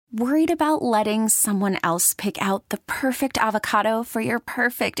Worried about letting someone else pick out the perfect avocado for your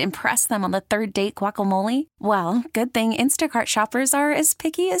perfect impress them on the third date guacamole? Well, good thing Instacart shoppers are as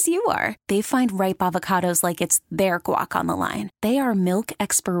picky as you are. They find ripe avocados like it's their guac on the line. They are milk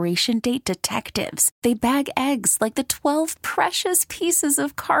expiration date detectives. They bag eggs like the 12 precious pieces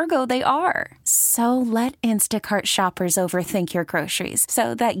of cargo they are. So let Instacart shoppers overthink your groceries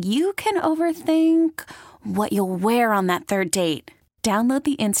so that you can overthink what you'll wear on that third date. Download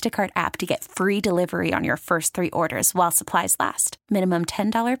the Instacart app to get free delivery on your first 3 orders while supplies last. Minimum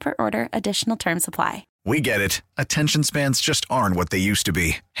 $10 per order. Additional terms apply. We get it. Attention spans just aren't what they used to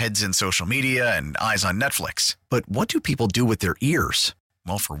be. Heads in social media and eyes on Netflix. But what do people do with their ears?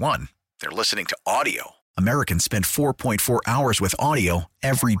 Well, for one, they're listening to audio. Americans spend 4.4 hours with audio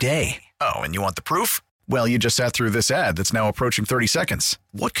every day. Oh, and you want the proof? Well, you just sat through this ad that's now approaching 30 seconds.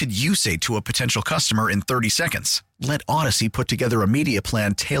 What could you say to a potential customer in 30 seconds? Let Odyssey put together a media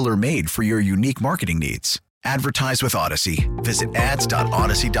plan tailor-made for your unique marketing needs. Advertise with Odyssey. Visit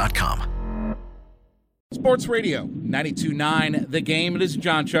ads.odyssey.com. Sports Radio 92.9 The Game. It is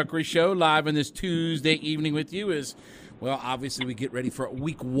Jon Chuckery Show live on this Tuesday evening with you as, well, obviously we get ready for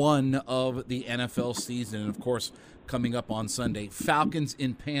week 1 of the NFL season. And, of course, coming up on Sunday, Falcons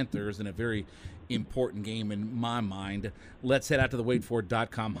and Panthers in a very important game in my mind. Let's head out to the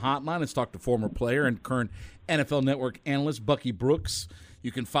waitfor.com hotline. Let's talk to former player and current NFL Network analyst Bucky Brooks.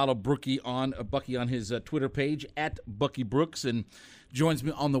 You can follow Bucky on his Twitter page at Bucky Brooks, and joins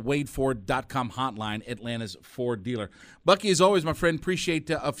me on the waitfor.com hotline, Atlanta's Ford dealer. Bucky, as always, my friend, appreciate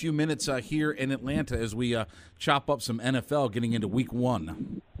a few minutes here in Atlanta as we chop up some NFL getting into week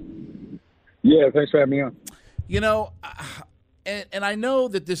 1. Yeah, thanks for having me on. You know, and I know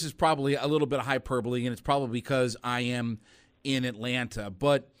that this is probably a little bit of hyperbole, and it's probably because I am in Atlanta.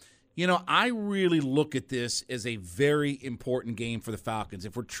 But, you know, I really look at this as a very important game for the Falcons.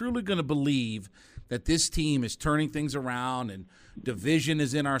 If we're truly going to believe that this team is turning things around and division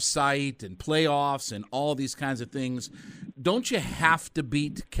is in our sight and playoffs and all these kinds of things, don't you have to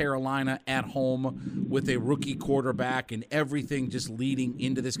beat Carolina at home with a rookie quarterback and everything just leading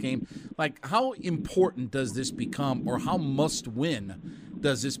into this game? Like, how important does this become, or how must-win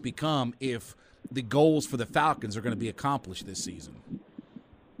does this become if the goals for the Falcons are going to be accomplished this season?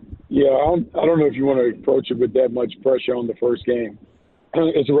 Yeah, I don't know if you want to approach it with that much pressure on the first game.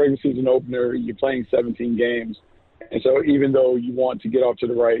 It's a regular season opener. You're playing 17 games. And so even though you want to get off to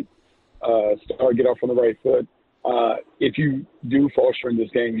the right start, get off on the right foot, if you do fall short in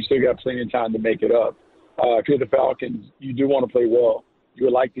this game, you still got plenty of time to make it up. If you're the Falcons, you do want to play well. You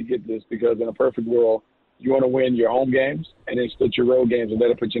would like to get this because in a perfect world, you want to win your home games and then split your road games, and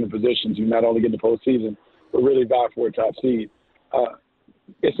that'll put you in a position to not only get in the postseason, but really vie for a top seed.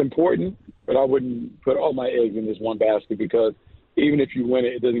 It's important, but I wouldn't put all my eggs in this one basket because even if you win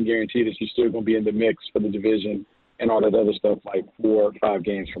it, it doesn't guarantee that you're still going to be in the mix for the division and all that other stuff like 4 or 5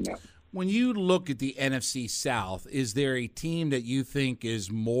 games from now. When you look at the NFC South, is there a team that you think is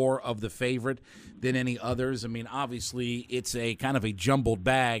more of the favorite than any others? I mean, obviously, it's a kind of a jumbled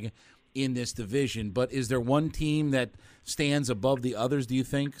bag in this division, but is there one team that stands above the others, do you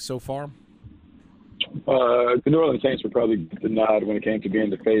think, so far? The New Orleans Saints were probably the nod when it came to being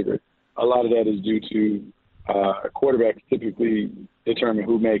the favorite. A lot of that is due to quarterbacks typically determine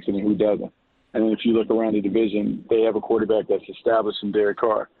who makes it and who doesn't. And if you look around the division, they have a quarterback that's established in Derek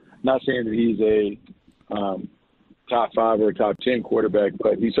Carr. Not saying that he's a top 5 or a top 10 quarterback,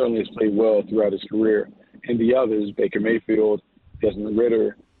 but he certainly has played well throughout his career. And the others, Baker Mayfield, Desmond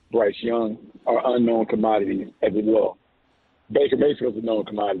Ridder, Bryce Young, are unknown commodities as well. Baker Mayfield's a known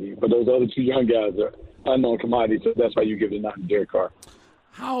commodity, but those other 2 young guys are unknown commodities, so that's why you give the nod to Derek Carr.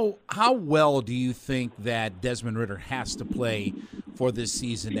 How well do you think that Desmond Ridder has to play for this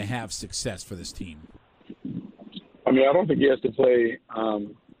season to have success for this team? I mean, I don't think he has to play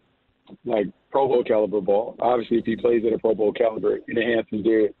like Pro Bowl caliber ball. Obviously, if he plays at a Pro Bowl caliber, it enhances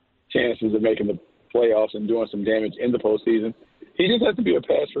their chances of making the playoffs and doing some damage in the postseason. He just has to be a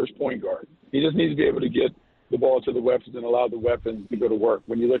pass-first point guard. He just needs to be able to get the ball to the weapons and allow the weapons to go to work.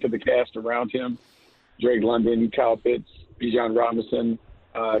 When you look at the cast around him, Drake London, Kyle Pitts, Bijan Robinson,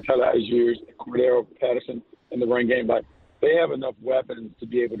 Tyler Algiers, Cordero Patterson in the run game, like they have enough weapons to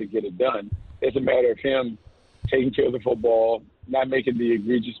be able to get it done. It's a matter of him taking care of the football, not making the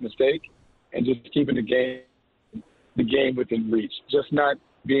egregious mistake, and just keeping the game within reach. Just not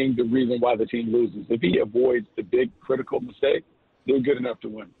being the reason why the team loses. If he avoids the big critical mistake, they're good enough to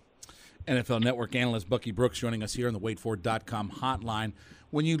win. NFL Network analyst Bucky Brooks joining us here on the waitfor.com hotline.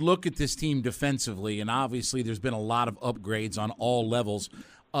 When you look at this team defensively, and obviously there's been a lot of upgrades on all levels,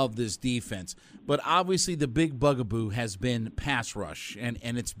 of this defense. But obviously the big bugaboo has been pass rush, and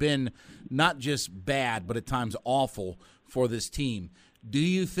it's been not just bad, but at times awful for this team. Do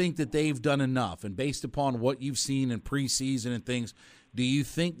you think that they've done enough? And based upon what you've seen in preseason and things, do you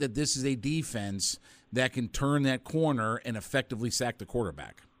think that this is a defense that can turn that corner and effectively sack the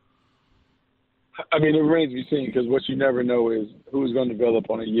quarterback? I mean, it remains to be seen, because what you never know is who's going to develop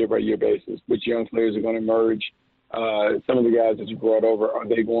on a year-by-year basis, which young players are going to emerge. Some of the guys that you brought over, are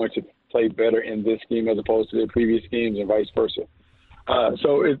they going to play better in this scheme as opposed to their previous schemes, and vice versa?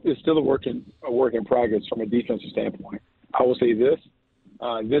 So it's still a work in progress from a defensive standpoint. I will say this.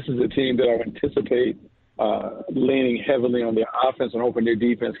 This is a team that I anticipate leaning heavily on their offense and hoping their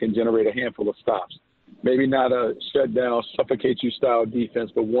defense can generate a handful of stops. Maybe not a shutdown, suffocate you style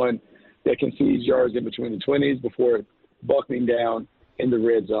defense, but one that can seize yards in between the 20s before buckling down in the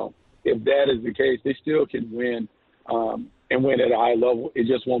red zone. If that is the case, they still can win and win at a high level. It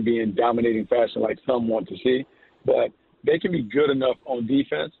just won't be in dominating fashion like some want to see. But they can be good enough on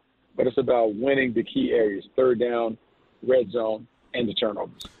defense, but it's about winning the key areas, third down, red zone, and the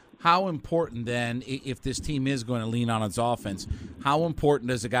turnovers. How important then, if this team is going to lean on its offense, how important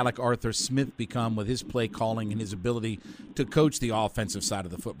does a guy like Arthur Smith become with his play calling and his ability to coach the offensive side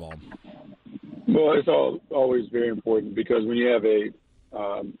of the football? Well, it's always very important, because when you have a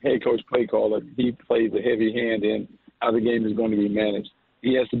head coach play caller, he plays a heavy hand in how the game is going to be managed.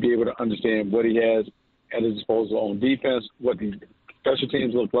 He has to be able to understand what he has at his disposal on defense, what the special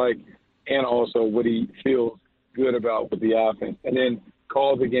teams look like, and also what he feels good about with the offense. And then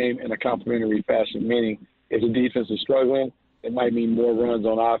call the game in a complementary fashion, meaning if the defense is struggling, it might mean more runs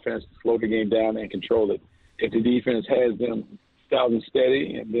on offense to slow the game down and control it. If the defense has them stout and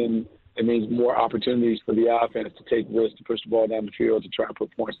steady, and then it means more opportunities for the offense to take risks, to push the ball down the field, to try and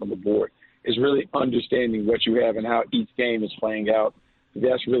put points on the board. It's really understanding what you have and how each game is playing out.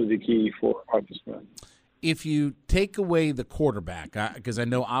 That's really the key for Arthur Smith. If you take away the quarterback, because I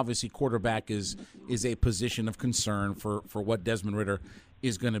know obviously quarterback is a position of concern for what Desmond Ridder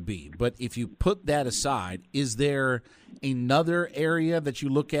is going to be. But if you put that aside, is there another area that you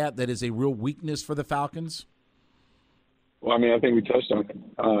look at that is a real weakness for the Falcons? Well, I mean, I think we touched on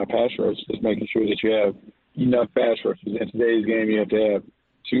pass rush, just making sure that you have enough pass rushes. In today's game, you have to have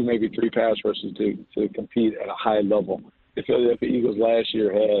 2, maybe 3 pass rushes to compete at a high level. The Philadelphia Eagles last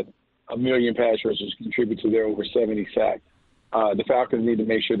year had 1 million pass rushers contribute to their over 70 sacks. The Falcons need to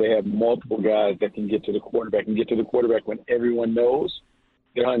make sure they have multiple guys that can get to the quarterback and get to the quarterback when everyone knows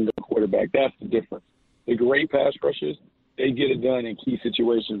they're under the quarterback. That's the difference. The great pass rushers, they get it done in key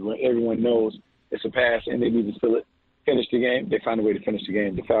situations when everyone knows it's a pass and they need to finish the game. They find a way to finish the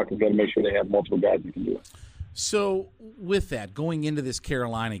game. The Falcons got to make sure they have multiple guys that can do it. So with that, going into this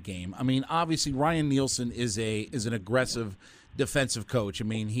Carolina game, I mean, obviously Ryan Nielsen is an aggressive defensive coach. I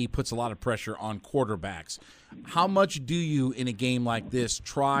mean, he puts a lot of pressure on quarterbacks. How much do you, in a game like this,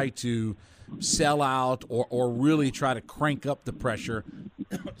 try to sell out or really try to crank up the pressure,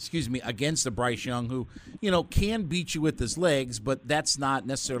 against the Bryce Young, who, can beat you with his legs, but that's not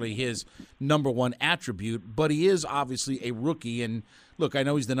necessarily his number one attribute. But he is obviously a rookie. And look, I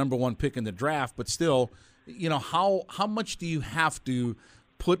know he's the number one pick in the draft, but still, how much do you have to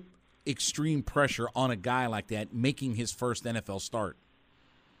put extreme pressure on a guy like that making his first NFL start?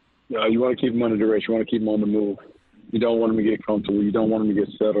 You want to keep him under duress. You want to keep him on the move. You don't want him to get comfortable. You don't want him to get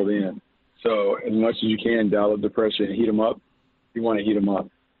settled in. So as much as you can, dial up the pressure and heat him up. You want to heat him up.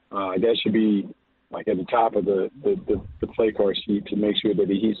 That should be like at the top of the play card sheet to make sure that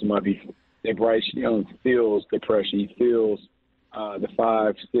he heats him up. That Bryce Young feels the pressure. He feels the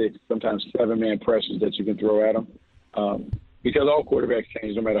 5, 6, sometimes 7-man pressures that you can throw at him. Because all quarterbacks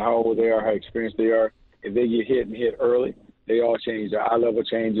change, no matter how old they are, how experienced they are. If they get hit and hit early, they all change. Their eye level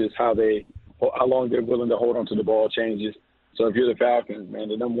changes. How long they're willing to hold on to the ball changes. So if you're the Falcons, man,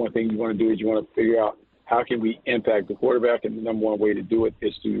 the number one thing you want to do is you want to figure out how can we impact the quarterback, and the number one way to do it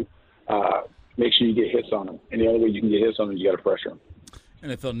is to make sure you get hits on them. And the only way you can get hits on them is you got to pressure them.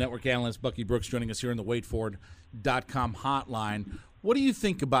 NFL Network analyst Bucky Brooks joining us here in the WadeFord.com hotline. What do you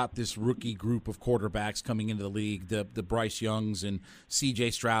think about this rookie group of quarterbacks coming into the league, the Bryce Youngs and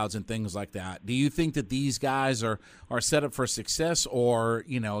C.J. Strouds and things like that? Do you think that these guys are set up for success, or,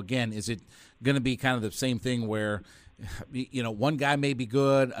 again, is it going to be kind of the same thing where, one guy may be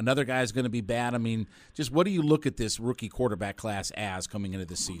good, another guy is going to be bad? I mean, just what do you look at this rookie quarterback class as coming into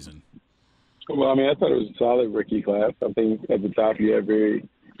this season? Well, I mean, I thought it was a solid rookie class. I think at the top you have very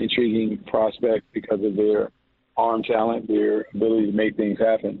intriguing prospects because of their arm talent, their ability to make things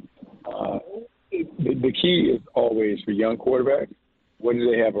happen. The key is always for young quarterbacks, what do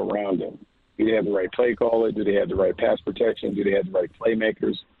they have around them? Do they have the right play caller? Do they have the right pass protection? Do they have the right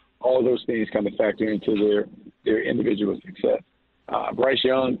playmakers? All those things kind of factor into their individual success. Bryce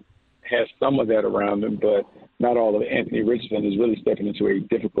Young has some of that around him, but not all of it. Anthony Richardson is really stepping into a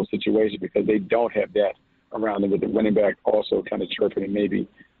difficult situation because they don't have that around them, with the running back also kind of chirping and maybe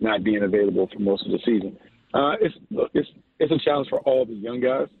not being available for most of the season. It's a challenge for all the young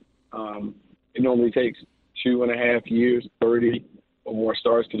guys. It normally takes 2.5 years, 30 or more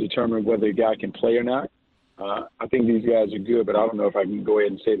starts to determine whether a guy can play or not. I think these guys are good, but I don't know if I can go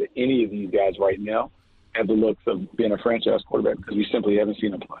ahead and say that any of these guys right now have the looks of being a franchise quarterback because we simply haven't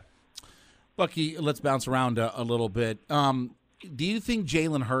seen them play. Bucky, let's bounce around a little bit. Do you think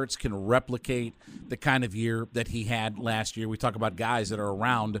Jalen Hurts can replicate the kind of year that he had last year? We talk about guys that are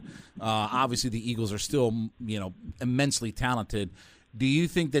around. Obviously, the Eagles are still, immensely talented. Do you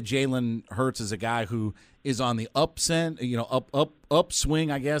think that Jalen Hurts is a guy who is on the upswing,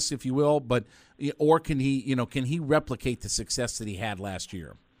 I guess, if you will, but or can he replicate the success that he had last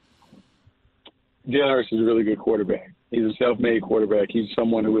year? Jalen Hurts is a really good quarterback. He's a self-made quarterback. He's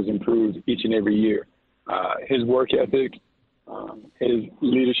someone who has improved each and every year. His work ethic, his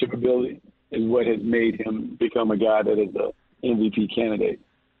leadership ability is what has made him become a guy that is an MVP candidate.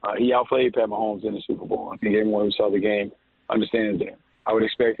 He outplayed Pat Mahomes in the Super Bowl. I think everyone who saw the game understands that. I would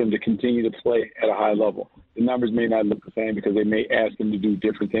expect him to continue to play at a high level. The numbers may not look the same because they may ask him to do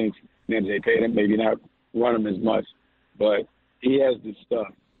different things than they paid him, maybe not run him as much. But he has the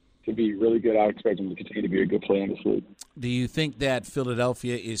stuff to be really good. I expect him to continue to be a good player in this league. Do you think that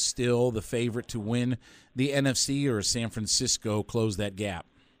Philadelphia is still the favorite to win the NFC, or San Francisco close that gap?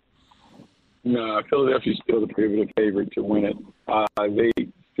 No, Philadelphia is still the favorite to win it. They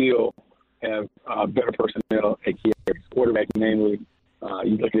still have better personnel at key areas. Quarterback, namely,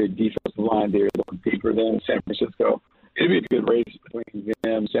 you look at the defensive line, they're a little deeper than San Francisco. It'd be a good race between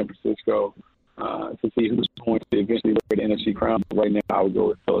them, San Francisco, to see who's going to eventually wear the NFC crown. But right now, I would go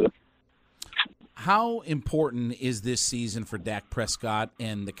with Philadelphia. How important is this season for Dak Prescott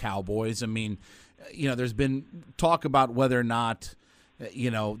and the Cowboys? I mean, there's been talk about whether or not,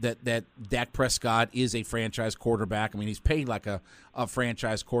 that Dak Prescott is a franchise quarterback. I mean, he's paid like a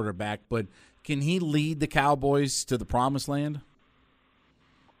franchise quarterback, but can he lead the Cowboys to the promised land?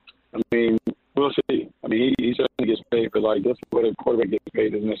 I mean, we'll see. I mean, he certainly gets paid, but that's what a quarterback gets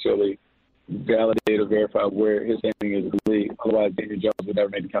paid doesn't necessarily validate or verify where his standing is in the league. Otherwise, Daniel Jones would never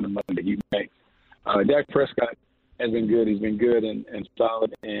make the kind of money that he makes. Dak Prescott has been good. He's been good and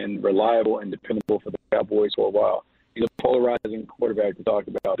solid and reliable and dependable for the Cowboys for a while. He's a polarizing quarterback to talk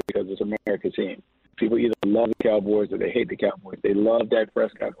about because it's America's team. People either love the Cowboys or they hate the Cowboys. They love Dak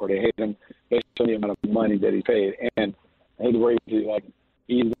Prescott or they hate him based on the amount of money that he's paid. And I hate to worry you,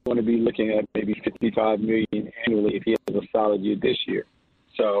 he's going to be looking at maybe $55 million annually if he has a solid year this year.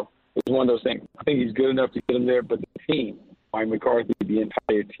 So it's one of those things. I think he's good enough to get him there, but the team, Mike McCarthy, the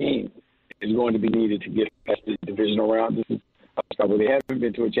entire team, is going to be needed to get past the divisional round. This is a spot where they haven't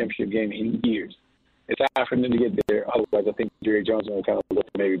been to a championship game in years. It's time for them to get there. Otherwise, I think Jerry Jones will kind of look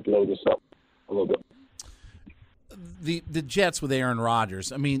to maybe blow this up a little bit. The Jets with Aaron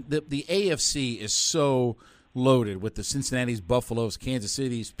Rodgers, I mean, the AFC is so loaded with the Cincinnati's, Buffalo's, Kansas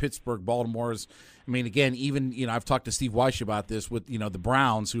City's, Pittsburgh, Baltimore's. I mean, again, even, I've talked to Steve Weish about this with, the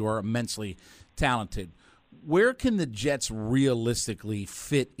Browns, who are immensely talented. Where can the Jets realistically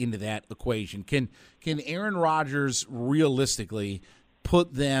fit into that equation? Can Aaron Rodgers realistically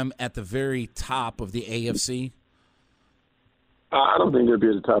put them at the very top of the AFC? I don't think they'll be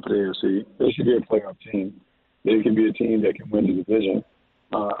at the top of the AFC. They should be a playoff team. They can be a team that can win the division.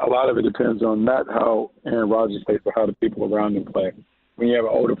 A lot of it depends on not how Aaron Rodgers plays, but how the people around him play. When you have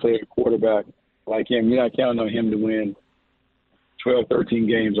an older player quarterback like him, you're not counting on him to win 12, 13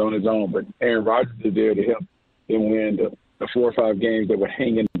 games on his own, but Aaron Rodgers is there to help him win the 4 or 5 games that would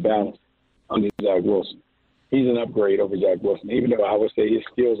hang in the balance under Zach Wilson. He's an upgrade over Zach Wilson. Even though I would say his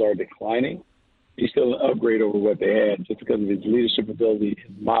skills are declining, he's still an upgrade over what they had just because of his leadership ability,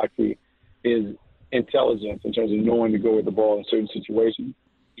 his moxie, his intelligence in terms of knowing to go with the ball in certain situations.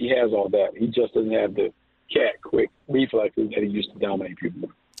 He has all that. He just doesn't have the quick reflexes that he used to dominate people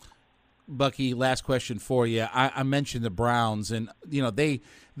with. Bucky, last question for you. I mentioned the Browns, and they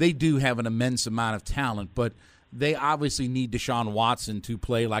do have an immense amount of talent, but they obviously need Deshaun Watson to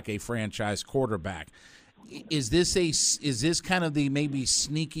play like a franchise quarterback. Is this kind of the maybe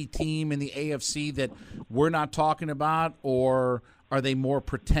sneaky team in the AFC that we're not talking about, or are they more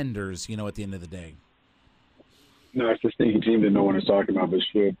pretenders? At the end of the day. No, it's a sneaky team that no one is talking about, but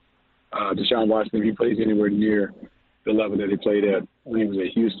should. Deshaun Watson, if he plays anywhere near the level that he played at when he was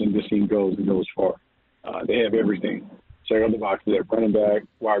at Houston, this team goes and goes far. They have everything. Check out the boxes at running back,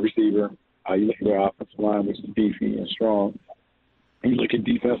 wide receiver, You look at their offensive line, which is beefy and strong. And you look at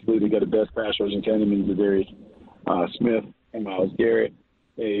defensively, they got the best pass rushing tandem in Zadarius Smith and Myles Garrett.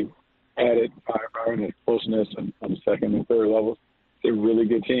 They added firepower and explosiveness on the second and third levels. They're a really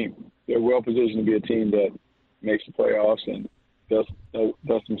good team. They're well positioned to be a team that makes the playoffs and does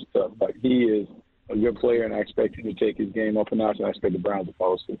some stuff. But he is a good player, and I expect him to take his game up a notch, and I expect the Browns to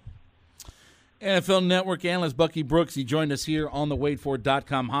follow suit. NFL Network analyst Bucky Brooks, he joined us here on the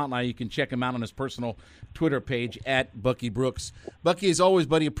WadeFord.com hotline. You can check him out on his personal Twitter page at Bucky Brooks. Bucky, as always,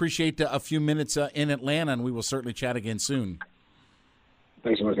 buddy, appreciate a few minutes in Atlanta, and we will certainly chat again soon.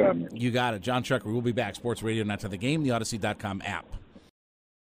 Thanks so much for having me. You got it. Jon Chuckery will be back. Sports Radio, Not to the Game, the Odyssey.com app.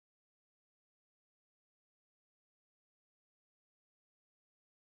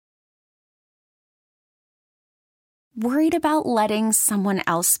 Worried about letting someone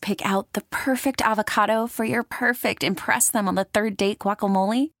else pick out the perfect avocado for your perfect impress them on the third date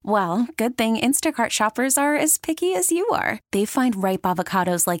guacamole? Well, good thing Instacart shoppers are as picky as you are. They find ripe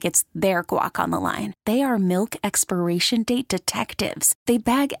avocados like it's their guac on the line. They are milk expiration date detectives. They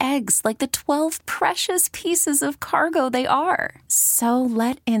bag eggs like the 12 precious pieces of cargo they are. So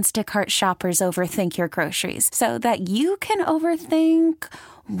let Instacart shoppers overthink your groceries so that you can overthink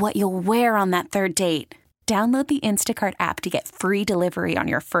what you'll wear on that third date. Download the Instacart app to get free delivery on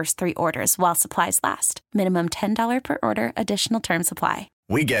your first 3 orders while supplies last. Minimum $10 per order. Additional terms apply.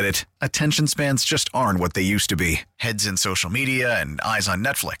 We get it. Attention spans just aren't what they used to be. Heads in social media and eyes on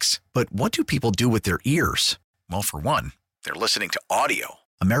Netflix. But what do people do with their ears? Well, for one, they're listening to audio.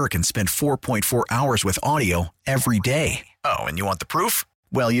 Americans spend 4.4 hours with audio every day. Oh, and you want the proof?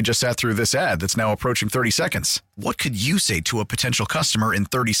 Well, you just sat through this ad that's now approaching 30 seconds. What could you say to a potential customer in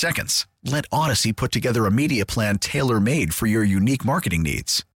 30 seconds? Let Odyssey put together a media plan tailor-made for your unique marketing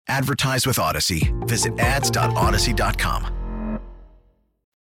needs. Advertise with Odyssey. Visit ads.odyssey.com.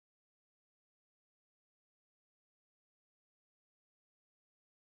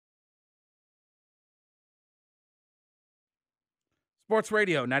 Sports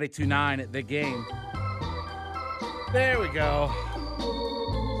Radio, 92.9 The Game. There we go.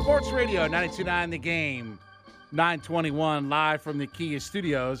 Sports Radio, 92.9 The Game, 921, live from the Kia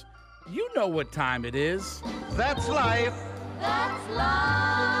Studios. You know what time it is. That's life. That's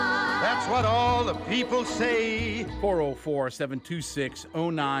life. That's what all the people say.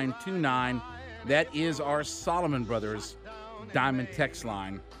 404-726-0929. That is our Solomon Brothers Diamond text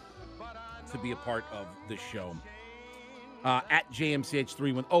line to be a part of the show. At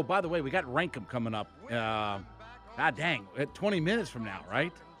JMCH31. Oh, by the way, we got Rankum coming up. God dang, at 20 minutes from now,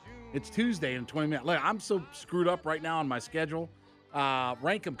 right? It's Tuesday in 20 minutes. Look, I'm so screwed up right now on my schedule.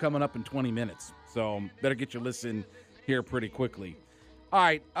 Rankum coming up in 20 minutes. So better get your listen here pretty quickly. All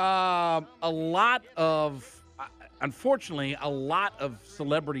right. Unfortunately, a lot of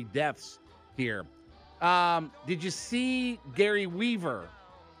celebrity deaths here. Did you see Gary Weaver?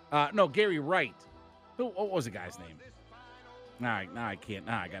 Gary Wright. What was the guy's name? Now I can't.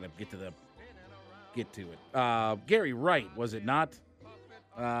 Now I got to get to it. Gary Wright, was it not?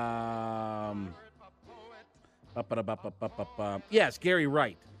 Yes, Gary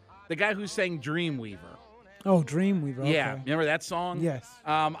Wright, the guy who sang Dreamweaver. Oh, Dreamweaver. Okay. Yeah, remember that song? Yes.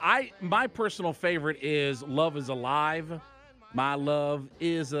 My personal favorite is "Love Is Alive." My love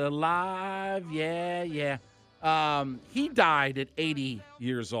is alive. Yeah. He died at 80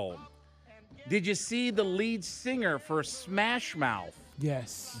 years old. Did you see the lead singer for Smash Mouth?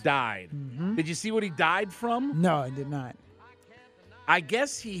 Yes. Died. Mm-hmm. Did you see what he died from? No, I did not. I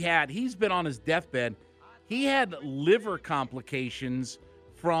guess he's been on his deathbed. He had liver complications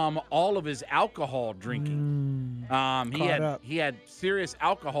from all of his alcohol drinking. He had serious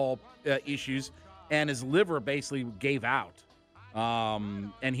alcohol issues, and his liver basically gave out.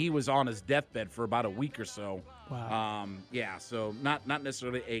 And he was on his deathbed for about a week or so. Wow. So not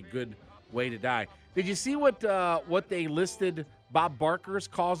necessarily a good way to die. Did you see what they listed Bob Barker's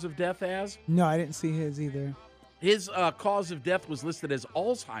cause of death as? No, I didn't see his either. His cause of death was listed as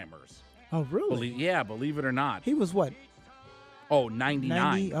Alzheimer's. Oh, really? Believe it or not. He was what? Oh, 99.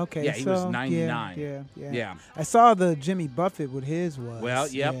 90? Okay. Yeah, he was 99. Yeah. I saw the Jimmy Buffett what his was. Well,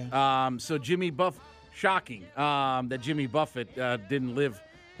 yep. Yeah. So Jimmy shocking that Jimmy Buffett didn't live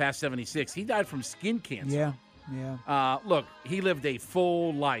past 76. He died from skin cancer. Yeah. Look, he lived a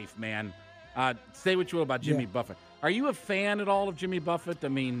full life, man. Say what you will about Jimmy Buffett. Are you a fan at all of Jimmy Buffett? I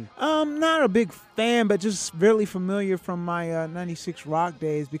mean, not a big fan, but just really familiar from my 96 Rock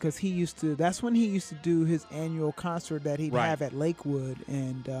days because that's when he used to do his annual concert that he'd have at Lakewood.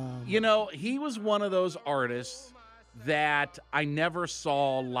 And he was one of those artists that I never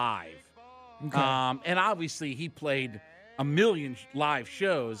saw live. Okay. And obviously he played a million live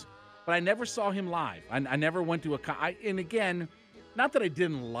shows, but I never saw him live. I never went to and again, not that I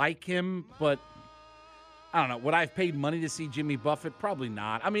didn't like him, but I don't know. Would I have paid money to see Jimmy Buffett? Probably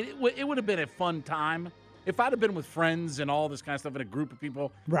not. I mean, it would have been a fun time. If I'd have been with friends and all this kind of stuff in a group of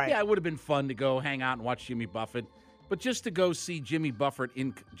people, right. Yeah, it would have been fun to go hang out and watch Jimmy Buffett. But just to go see Jimmy Buffett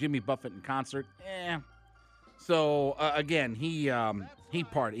in concert, So again, he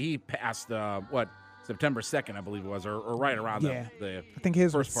passed September 2nd, I believe it was, or right around the I think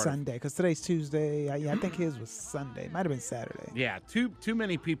his was first part Sunday because today's Tuesday. I think his was Sunday. Might have been Saturday. Yeah, too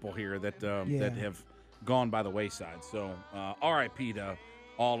many people here that have gone by the wayside. So R.I.P. to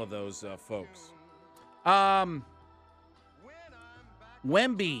all of those folks.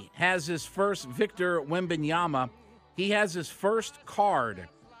 Wemby has his first, Victor Wembanyama, he has his first card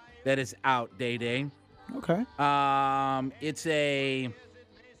that is out, Day. Okay.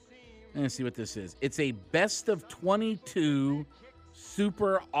 Let's see what this is. It's a best of 22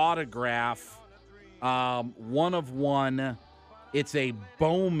 super autograph, 1 of 1. It's a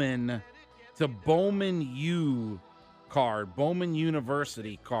Bowman U card, Bowman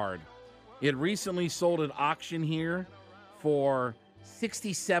University card. It recently sold at auction here for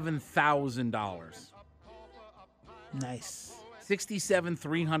 $67,000. Nice.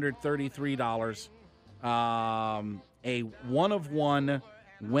 $67,333. A 1 of 1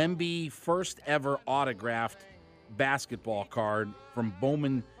 Wemby first ever autographed basketball card from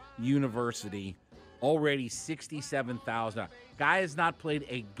Bowman University. Already $67,000. Guy has not played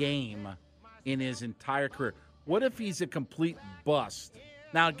a game in his entire career. What if he's a complete bust?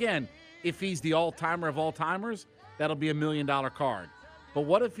 Now, again, if he's the all-timer of all-timers, that'll be $1 million card. But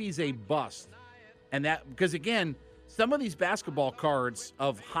what if he's a bust? And that, because again, some of these basketball cards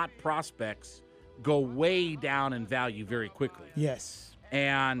of hot prospects go way down in value very quickly. Yes.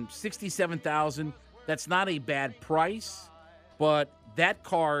 And $67,000, that's not a bad price, but that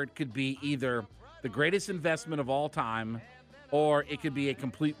card could be either the greatest investment of all time, or it could be a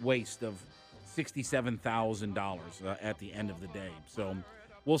complete waste of $67,000 at the end of the day. So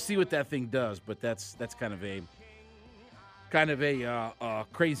we'll see what that thing does, but that's kind of a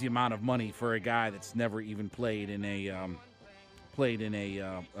crazy amount of money for a guy that's never even played in a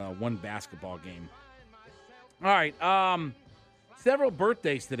one basketball game. All right, several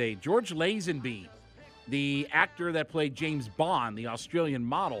birthdays today. George Lazenby, the actor that played James Bond, the Australian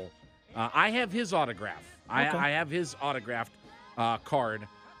model. I have his autograph. Okay. I have his autographed card.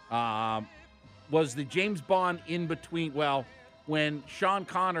 Was the James Bond in between? Well, when Sean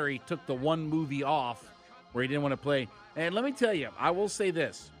Connery took the one movie off where he didn't want to play. And let me tell you, I will say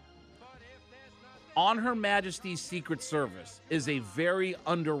this. On Her Majesty's Secret Service is a very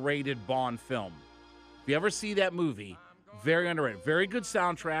underrated Bond film. If you ever see that movie, very underrated. Very good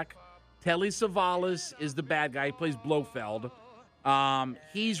soundtrack. Telly Savalas is the bad guy. He plays Blofeld.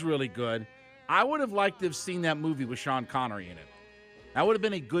 He's really good. I would have liked to have seen that movie with Sean Connery in it. That would have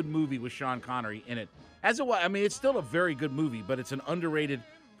been a good movie with Sean Connery in it. As it was, I mean, it's still a very good movie, but it's an underrated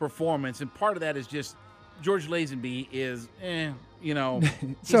performance, and part of that is just George Lazenby is,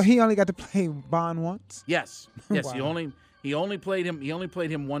 So he only got to play Bond once? Yes. Wow. He only played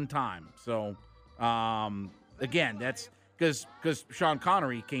him one time. So, again, that's because Sean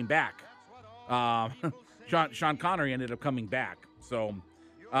Connery came back. Sean Connery ended up coming back. So,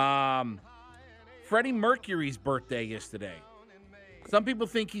 Freddie Mercury's birthday is today. Some people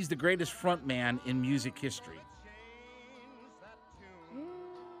think he's the greatest frontman in music history.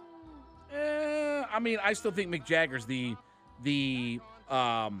 I mean, I still think Mick Jagger's the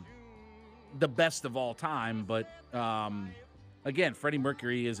best of all time, but again, Freddie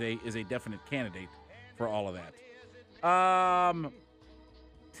Mercury is a definite candidate for all of that.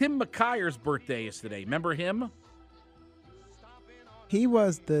 Tim McKayer's birthday is today. Remember him? He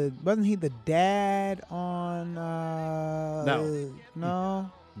wasn't he the dad on No.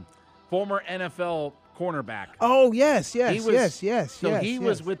 Former NFL cornerback. Oh, yes. He was Yes.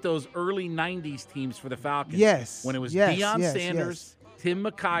 with those early 90s teams for the Falcons. Yes. When it was Yes, Deion yes, Sanders, Tim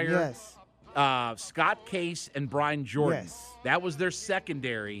McKayer, Scott Case, and Brian Jordan. Yes. That was their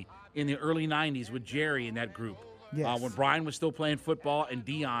secondary in the early 90s with Jerry in that group. Yes. When Brian was still playing football and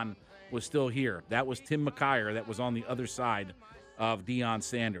Deion was still here. That was Tim McKayer that was on the other side of Deion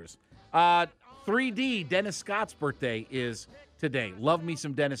Sanders. 3D, Dennis Scott's birthday is today. Love me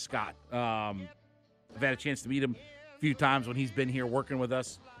some Dennis Scott. I've had a chance to meet him a few times when he's been here working with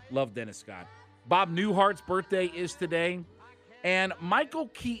us. Love Dennis Scott. Bob Newhart's birthday is today. And Michael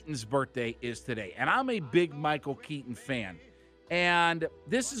Keaton's birthday is today. And I'm a big Michael Keaton fan. And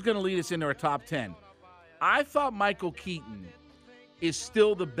this is going to lead us into our top 10. I thought Michael Keaton is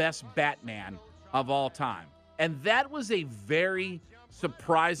still the best Batman of all time. And that was a very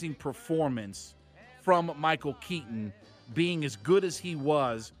surprising performance from Michael Keaton being as good as he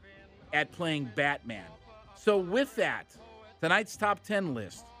was at playing Batman. So with that, tonight's top 10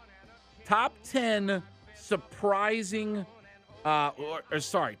 list, top 10 surprising,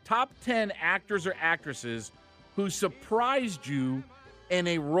 top 10 actors or actresses who surprised you in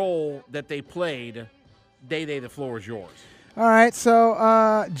a role that they played. Day, the floor is yours. All right,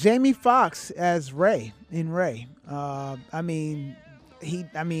 so Jamie Foxx as Ray in Ray.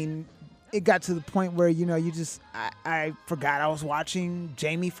 It got to the point where, I forgot I was watching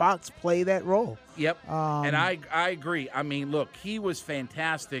Jamie Foxx play that role. Yep, and I agree. I mean, look, he was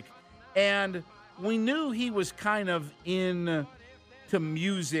fantastic, and we knew he was kind of into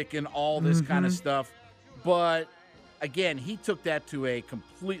music and all this kind of stuff, but, again, he took that to a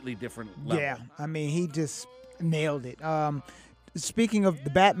completely different level. Yeah, I mean, he just nailed it. Speaking of the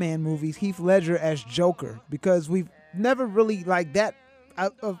Batman movies, Heath Ledger as Joker, because we've never really like that.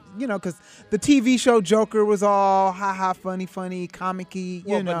 Because the TV show Joker was all funny, comic-y,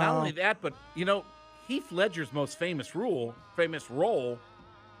 But not only that, but, Heath Ledger's most famous role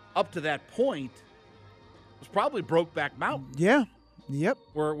up to that point was probably Brokeback Mountain. Yeah, yep.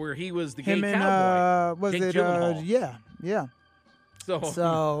 Where he was the gay Him and, cowboy. Jake Gyllenhaal. Yeah.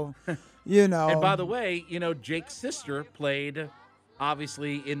 So And by the way, Jake's sister played,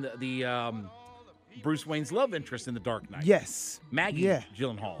 obviously, in the Bruce Wayne's love interest in The Dark Knight. Yes. Maggie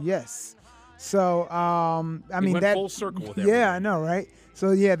Gyllenhaal. Yes. So, went that full circle with everything. Yeah, I know, right?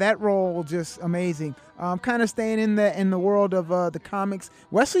 So, yeah, that role just amazing. Kind of staying in the world of the comics.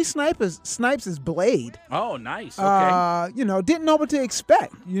 Wesley Snipes is Blade. Oh, nice. Okay. Didn't know what to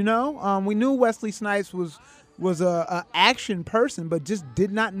expect. We knew Wesley Snipes was a action person, but just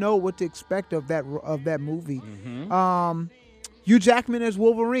did not know what to expect of that movie. Mm-hmm. Hugh Jackman as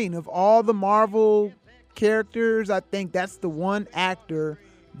Wolverine. Of all the Marvel characters, I think that's the one actor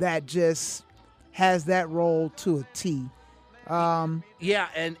that just has that role to a T. Yeah,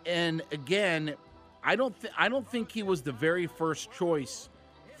 and again, I don't think he was the very first choice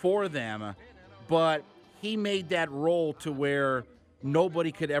for them, but he made that role to where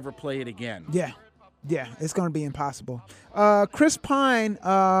nobody could ever play it again. Yeah, it's going to be impossible. Chris Pine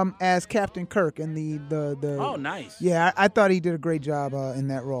as Captain Kirk in the Oh, nice. Yeah, I thought he did a great job in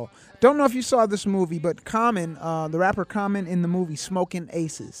that role. Don't know if you saw this movie, but Common, the rapper Common in the movie Smoking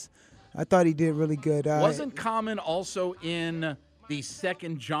Aces. I thought he did really good. Wasn't Common also in the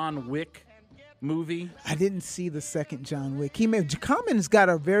second John Wick movie? I didn't see the second John Wick. Common's got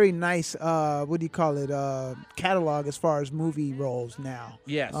a very nice, catalog as far as movie roles now.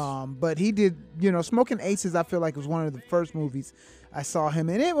 Yes. But he did, Smoking Aces, I feel like was one of the first movies I saw him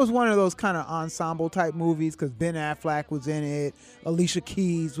in. It was one of those kind of ensemble type movies because Ben Affleck was in it, Alicia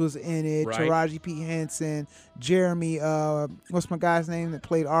Keys was in it, right. Taraji P. Henson, Jeremy, what's my guy's name that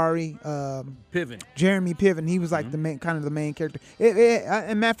played Ari? Piven. Jeremy Piven. He was like the main character.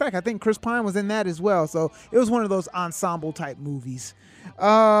 And matter of fact, I think Chris Pine was in that as well. So it was one of those ensemble type movies.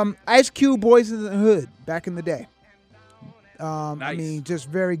 Ice Cube, Boys in the Hood, back in the day. Nice. I mean, just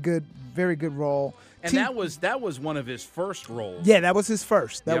very good role. And that was one of his first roles. Yeah, that was his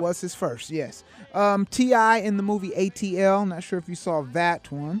first. Yep. Was his first, yes. T.I. in the movie ATL. Not sure if you saw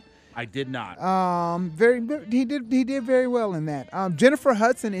that one. I did not. Very good. He did very well in that. Jennifer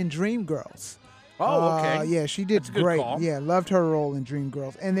Hudson in Dreamgirls. Oh, okay. Yeah, she did That's a good great. call. Yeah, loved her role in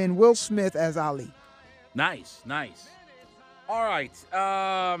Dreamgirls. And then Will Smith as Ali. Nice. All right.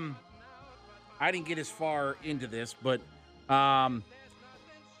 I didn't get as far into this, but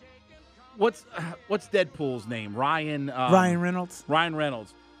what's Deadpool's name? Ryan Reynolds. Ryan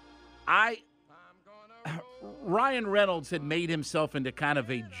Reynolds. Ryan Reynolds had made himself into kind of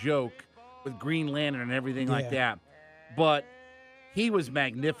a joke with Green Lantern and everything like that, but he was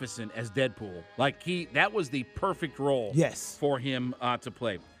magnificent as Deadpool. Like that was the perfect role for him to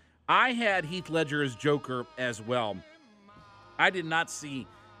play. I had Heath Ledger as Joker as well. I did not see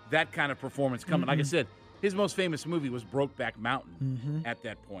that kind of performance coming. Like I said, his most famous movie was Brokeback Mountain at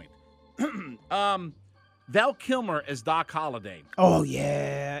that point. Val Kilmer as Doc Holliday. Oh,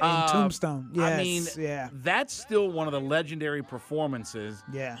 yeah, in Tombstone. Yes, I mean, that's still one of the legendary performances.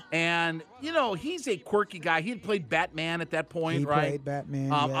 Yeah. And, he's a quirky guy. He had played Batman at that point, right? He played Batman,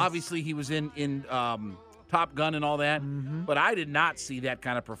 yes. Obviously, he was in Top Gun and all that. But I did not see that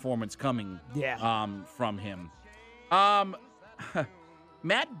kind of performance coming from him.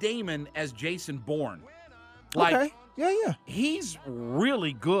 Matt Damon as Jason Bourne. Okay. Yeah. He's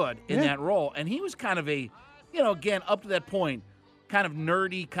really good in that role. And he was kind of a, again, up to that point, kind of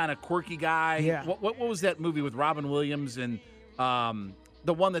nerdy, kind of quirky guy. Yeah. What was that movie with Robin Williams and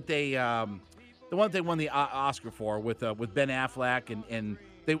the one that they the one they won the Oscar for with Ben Affleck, and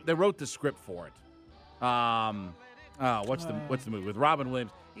they wrote the script for it. What's the movie with Robin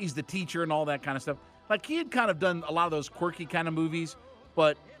Williams? He's the teacher and all that kind of stuff. Like, he had kind of done a lot of those quirky kind of movies,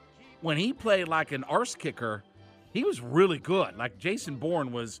 but when he played like an arse kicker, he was really good. Like Jason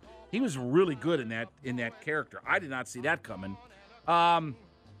Bourne he was really good in that character. I did not see that coming.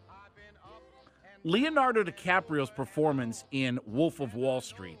 Leonardo DiCaprio's performance in Wolf of Wall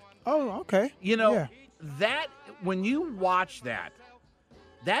Street. Oh, okay. That when you watch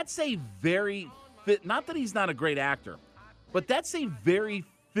that's a very not that he's not a great actor, but that's a very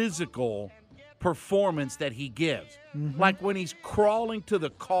physical performance that he gives. Mm-hmm. Like when he's crawling to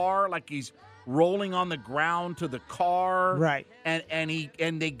the car, like he's rolling on the ground to the car, right? And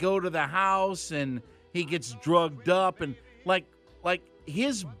they go to the house and he gets drugged up, and like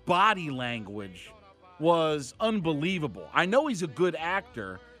his body language was unbelievable. I know he's a good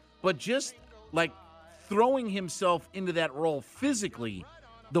actor, but just like throwing himself into that role physically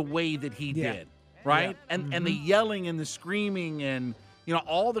the way that he did, right? Yeah. And the yelling and the screaming and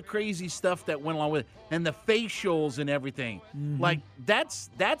all the crazy stuff that went along with it, and the facials and everything. Mm-hmm. Like that's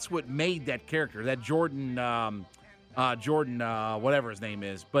what made that character, that Jordan, whatever his name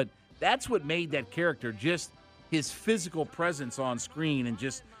is. But that's what made that character, just his physical presence on screen and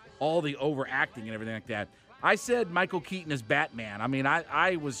just all the overacting and everything like that. I said Michael Keaton as Batman. I mean,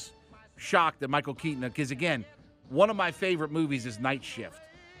 I was shocked that Michael Keaton, because again, one of my favorite movies is Night Shift,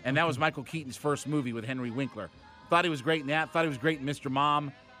 and that was Michael Keaton's first movie with Henry Winkler. Thought he was great in that. Thought he was great in Mr.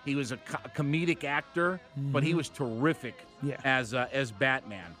 Mom. He was a comedic actor, but he was terrific as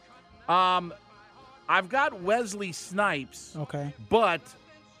Batman. I've got Wesley Snipes, but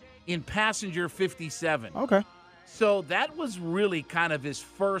in Passenger 57. Okay. So that was really kind of his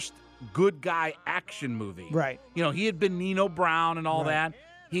first good guy action movie. Right. He had been Nino Brown and all that.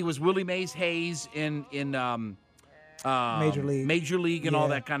 He was Willie Mays Hayes in Major League and all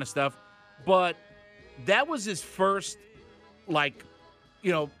that kind of stuff. But that was his first,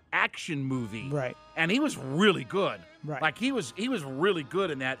 action movie. Right. And he was really good. Right. Like he was really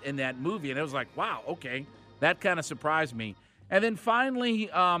good in that movie. And it was like, wow, okay. That kind of surprised me. And then finally,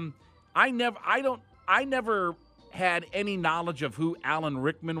 I never had any knowledge of who Alan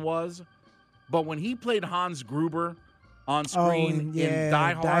Rickman was, but when he played Hans Gruber on screen in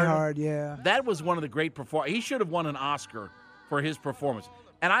Die Hard, that was one of the great performances. He should have won an Oscar for his performance.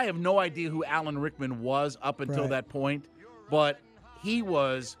 And I have no idea who Alan Rickman was up until that point, but he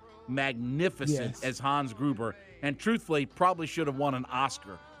was magnificent as Hans Gruber, and truthfully probably should have won an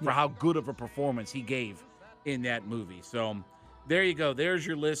Oscar for how good of a performance he gave in that movie. So there you go. There's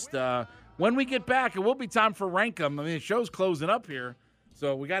your list. When we get back, it will be time for Rank 'em. I mean, the show's closing up here,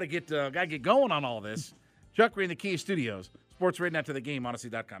 so we got to get going on all this. Chuckery in the Kia Studios, Sports Radio After the Game,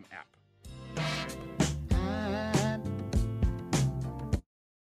 Odyssey.com app.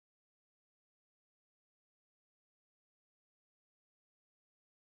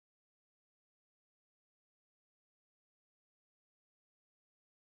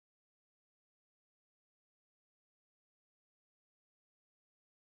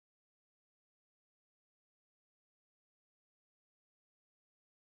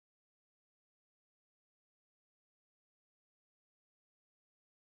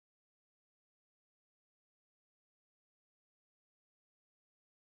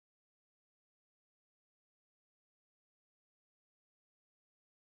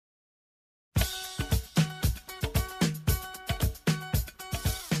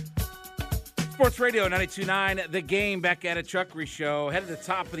 Sports Radio 92.9, The Game, back at a Chuckery Show. Head to the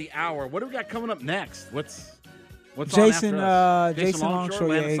top of the hour. What do we got coming up next? What's Jason, on after us? Jason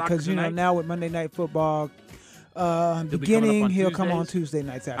Longshore, because now with Monday Night Football beginning, he'll come on Tuesday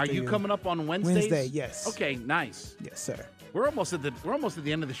nights after. Are you coming up on Wednesdays? Wednesday, yes. Okay, nice. Yes, sir. We're almost at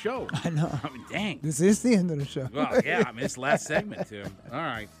the end of the show. I know. I mean, dang. This is the end of the show. Well, yeah, I mean, it's the last segment too. All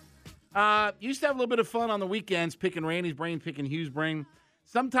right. Used to have a little bit of fun on the weekends, picking Randy's brain, picking Hugh's brain.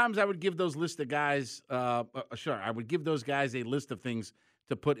 Sometimes I would give those list of guys, I would give those guys a list of things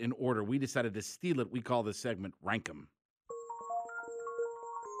to put in order. We decided to steal it. We call this segment Rank 'em.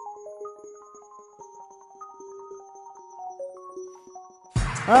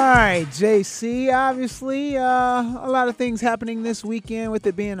 All right, JC, obviously a lot of things happening this weekend with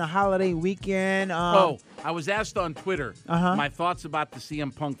it being a holiday weekend. I was asked on Twitter my thoughts about the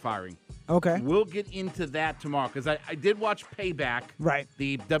CM Punk firing. Okay. We'll get into that tomorrow because I did watch Payback, right?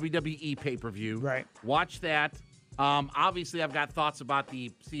 The WWE pay-per-view. Right. Watch that. Obviously, I've got thoughts about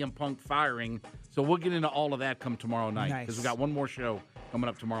the CM Punk firing, so we'll get into all of that come tomorrow night because we got one more show coming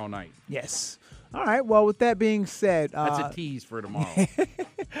up tomorrow night. Yes. All right. Well, with that being said, that's a tease for tomorrow.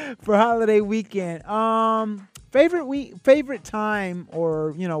 for holiday weekend. Favorite time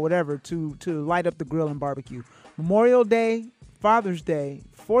or whatever to light up the grill and barbecue. Memorial Day, Father's Day,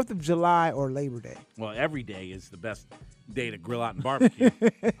 4th of July, or Labor Day. Well, every day is the best day to grill out and barbecue.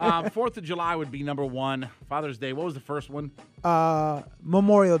 4th of July would be number one. Father's Day, what was the first one?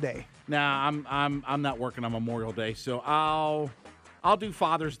 Memorial Day. Nah, I'm not working on Memorial Day, so I'll do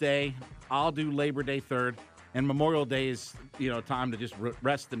Father's Day. I'll do Labor Day 3rd, and Memorial Day is time to just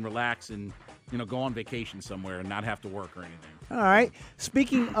rest and relax and go on vacation somewhere and not have to work or anything. All right.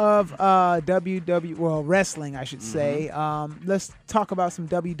 Speaking of wrestling, I should say, let's talk about some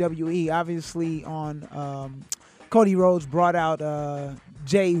WWE. Obviously, on Cody Rhodes brought out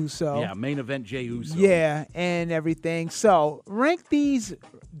Jey Uso. Yeah, main event Jey Uso. Yeah, and everything. So, rank these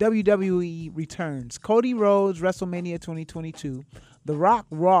WWE returns. Cody Rhodes, WrestleMania 2022. The Rock,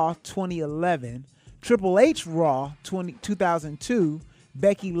 Raw 2011. Triple H, Raw 2002.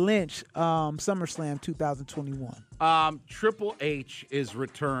 Becky Lynch, SummerSlam 2021. Triple H is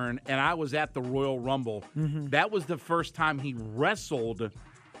return, and I was at the Royal Rumble. That was the first time he wrestled,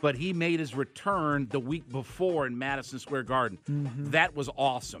 but he made his return the week before in Madison Square Garden. That was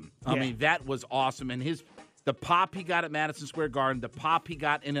awesome. I mean, that was awesome. And the pop he got at Madison Square Garden, the pop he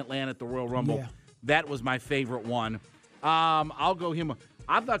got in Atlanta at the Royal Rumble, that was my favorite one. I'll go him.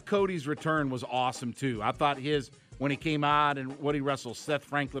 I thought Cody's return was awesome, too. I thought when he came out and what he wrestled, Seth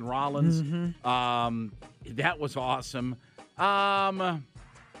Franklin Rollins, that was awesome.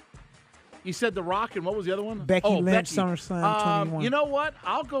 You said The Rock, and what was the other one? Becky Lynch, SummerSlam 21. You know what?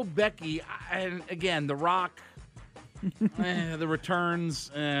 I'll go Becky. And again, The Rock, the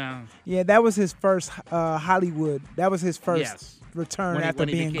returns. Yeah, that was his first Hollywood. That was his first return after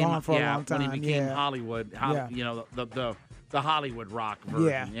being gone for a long time. When he became Hollywood, the Hollywood Rock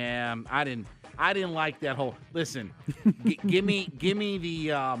version. Yeah, I didn't like that whole. Listen, give me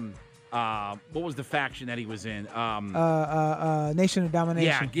the what was the faction that he was in? Nation of Domination.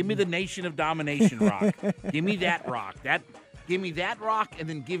 Yeah, give me the Nation of Domination Rock. Give me that Rock. Give me that Rock, and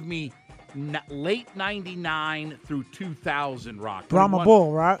then give me late '99 through 2000 Rock. Brahma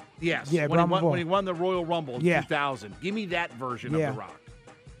Bull, right? Yes. Yeah, when he won the Royal Rumble in 2000. Give me that version of the Rock.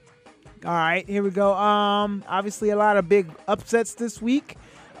 All right, here we go. Obviously, a lot of big upsets this week.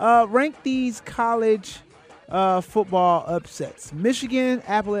 Rank these college football upsets. Michigan,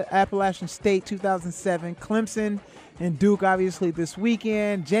 Appalachian State, 2007. Clemson and Duke, obviously, this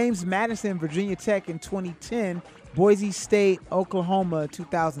weekend. James Madison, Virginia Tech in 2010. Boise State, Oklahoma,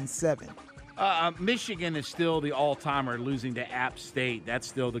 2007. Michigan is still the all-timer, losing to App State. That's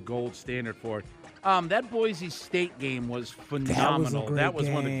still the gold standard for it. That Boise State game was phenomenal. That was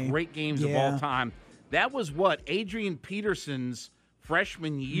one of the great games of all time. That was Adrian Peterson's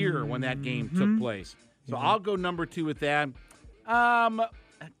freshman year when that game took place. So I'll go number 2 with that.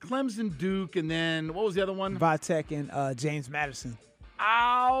 Clemson, Duke, and then what was the other one? Vitek and James Madison.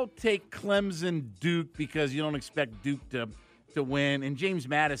 I'll take Clemson, Duke, because you don't expect Duke to win. And James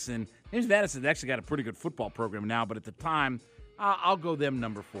Madison's actually got a pretty good football program now, but at the time, I'll go them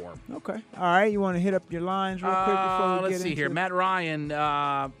number 4. Okay. All right. You want to hit up your lines real quick before we let's see here. Matt Ryan,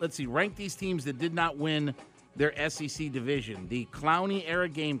 rank these teams that did not win their SEC division. The Clowney-era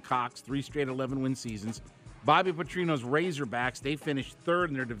Gamecocks, 3 straight 11-win seasons. Bobby Petrino's Razorbacks, they finished 3rd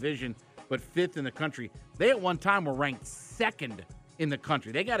in their division, but 5th in the country. They at one time were ranked 2nd in the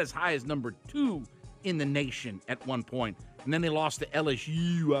country. They got as high as number 2 in the nation at one point. And then they lost to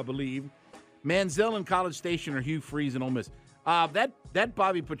LSU, I believe. Manziel and College Station or Hugh Freeze and Ole Miss. That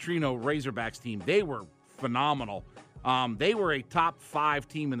Bobby Petrino Razorbacks team, they were phenomenal. They were a top 5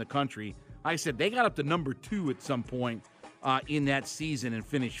 team in the country. Like I said, they got up to number 2 at some point in that season and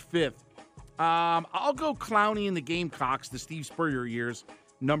finished 5th. I'll go Clowney and the Gamecocks, the Steve Spurrier years,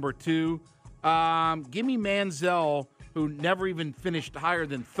 number 2. Give me Manziel, who never even finished higher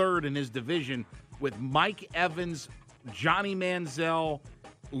than 3rd in his division, with Mike Evans, Johnny Manziel,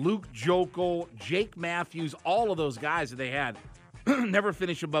 Luke Jokel, Jake Matthews, all of those guys that they had never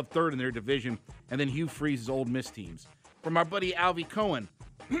finished above 3rd in their division, and then Hugh Freeze's Ole Miss teams. From our buddy Alvy Cohen,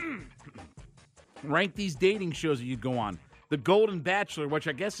 rank these dating shows that you'd go on. The Golden Bachelor, which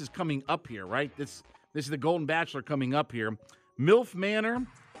I guess is coming up here, right? This is the Golden Bachelor coming up here. MILF Manor,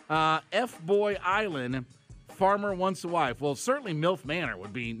 F-Boy Island, Farmer Wants a Wife. Well, certainly MILF Manor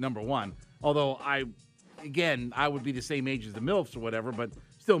would be number 1, although I would be the same age as the MILFs or whatever, but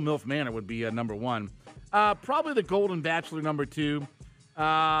still MILF Manor would be number 1. Probably the Golden Bachelor, number 2.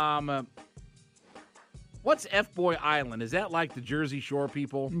 What's F-Boy Island? Is that like the Jersey Shore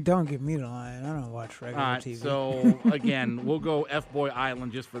people? Don't give me the line. I don't watch regular TV. So, again, we'll go F-Boy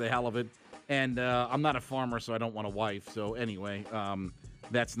Island just for the hell of it. And I'm not a farmer, so I don't want a wife. So, anyway,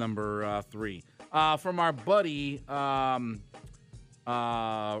 That's number 3. From our buddy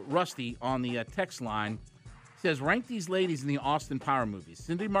Rusty on the text line, says, rank these ladies in the Austin Power movies.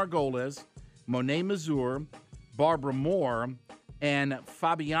 Cindy Margolis, Monet Mazur, Barbara Moore, and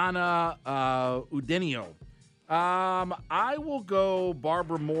Fabiana Udenio. I will go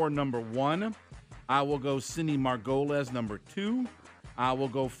Barbara Moore number 1. I will go Cindy Margolis number 2. I will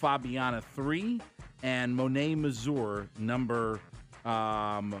go Fabiana 3. And Monet Mazur number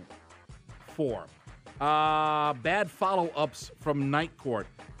 4. Bad follow-ups from Night Court.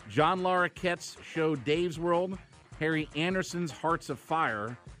 John Larroquette's show Dave's World, Harry Anderson's Hearts of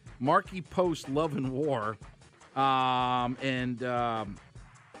Fire, Marky Post Love and War, and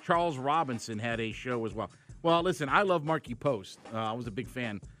Charles Robinson had a show as well. Well, listen, I love Marky Post. I was a big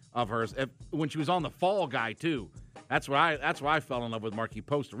fan of hers. When she was on The Fall Guy, too. That's why I fell in love with Marky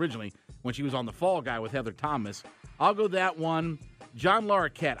Post originally, when she was on The Fall Guy with Heather Thomas. I'll go that one. John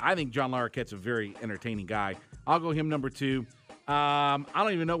Larroquette. I think John Larroquette's a very entertaining guy. I'll go him number 2. I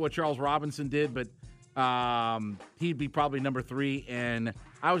don't even know what Charles Robinson did, but he'd be probably number 3. And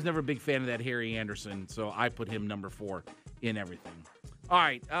I was never a big fan of that Harry Anderson, so I put him number 4 in everything. All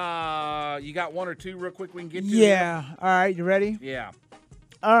right. You got 1 or 2 real quick we can get to? Yeah. All right. You ready? Yeah.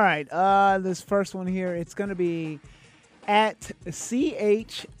 All right. This first one here, it's going to be at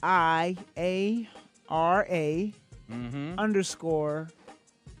CHIARA _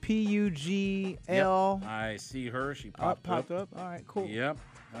 PUGL. Yep. I see her. She popped up. All right, cool. Yep.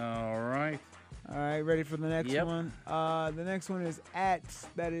 All right. All right, ready for the next one? The next one is at,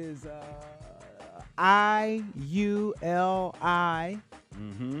 that is IULI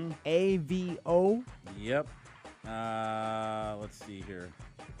AVO. Yep. Let's see here.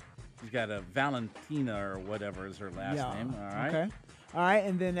 She's got a Valentina or whatever is her last name. All right. Okay. All right,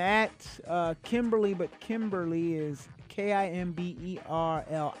 and then at Kimberly, but Kimberly is KIMBERLIE.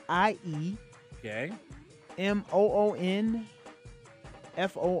 Okay. MOONFORM.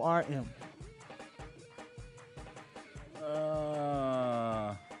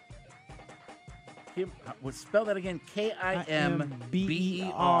 Spell that again.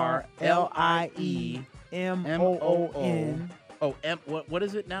 KIMBERLIE MOON. Oh, what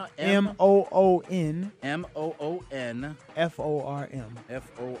is it now? MOON MOON FORM. FORM.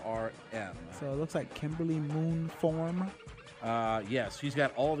 So it looks like Kimberly Moonform. Yes, she's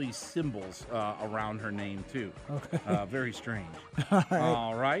got all these symbols around her name too. Okay. Very strange.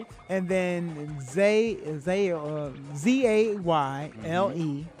 All right. And then ZAYLE .EN.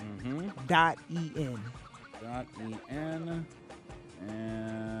 .EN.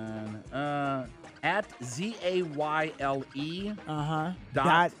 And at ZAYLE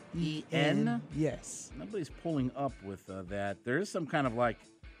 .EN. Yes. Nobody's pulling up with that. There is some kind of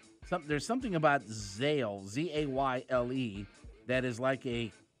there's something about Zale, ZAYLE, that is like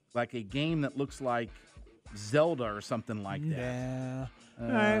a game that looks like Zelda or something like that. Yeah. All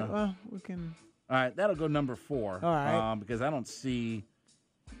right. Well, we can. All right, that'll go number 4. All right. Because I don't see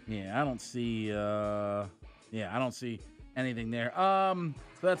anything there. So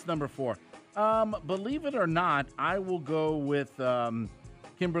that's number 4. Believe it or not, I will go with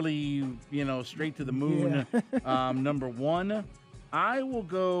Kimberly, straight to the moon, number 1. I will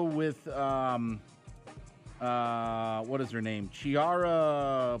go with, what is her name?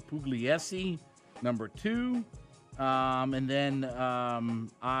 Chiara Pugliese, number 2. And then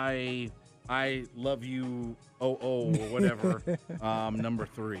I Love You, or whatever, number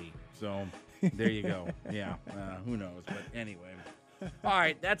 3. So there you go. Yeah, who knows? But anyway. All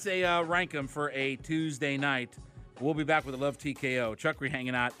right, that's a rank 'em for a Tuesday night. We'll be back with a Love TKO. Chuckery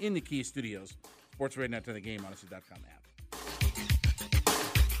hanging out in the Key Studios. Sports Radio Net to the Game, Odyssey.com app.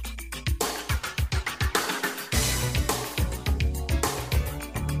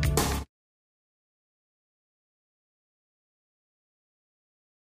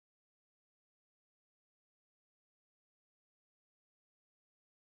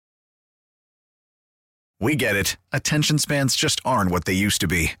 We get it. Attention spans just aren't what they used to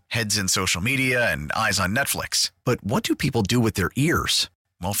be. Heads in social media and eyes on Netflix. But what do people do with their ears?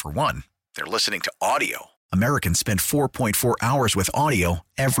 Well, for one, they're listening to audio. Americans spend 4.4 hours with audio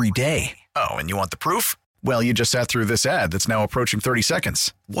every day. Oh, and you want the proof? Well, you just sat through this ad that's now approaching 30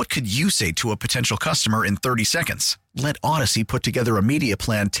 seconds. What could you say to a potential customer in 30 seconds? Let Odyssey put together a media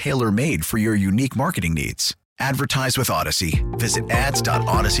plan tailor-made for your unique marketing needs. Advertise with Odyssey. Visit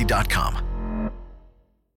ads.odyssey.com.